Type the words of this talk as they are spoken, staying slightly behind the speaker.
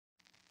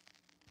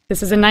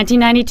This is a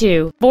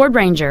 1992 Ford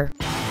Ranger.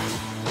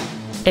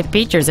 It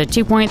features a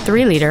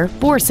 2.3-liter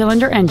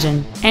four-cylinder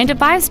engine and a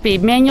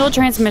 5-speed manual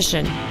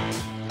transmission.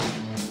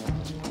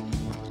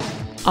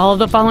 All of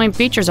the following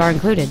features are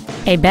included: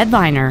 a bed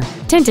liner,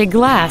 tinted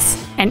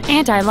glass, an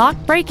anti-lock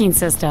braking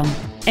system,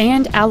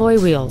 and alloy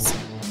wheels.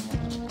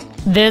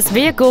 This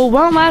vehicle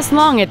won't last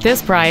long at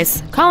this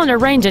price. Call and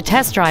arrange a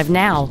test drive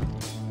now.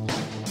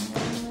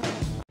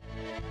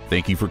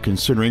 Thank you for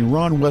considering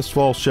Ron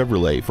Westphal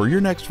Chevrolet for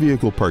your next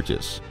vehicle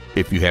purchase.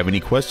 If you have any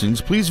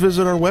questions, please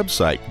visit our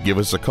website, give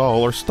us a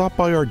call, or stop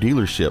by our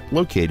dealership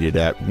located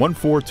at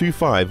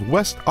 1425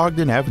 West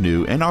Ogden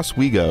Avenue in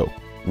Oswego,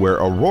 where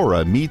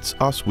Aurora meets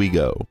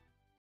Oswego.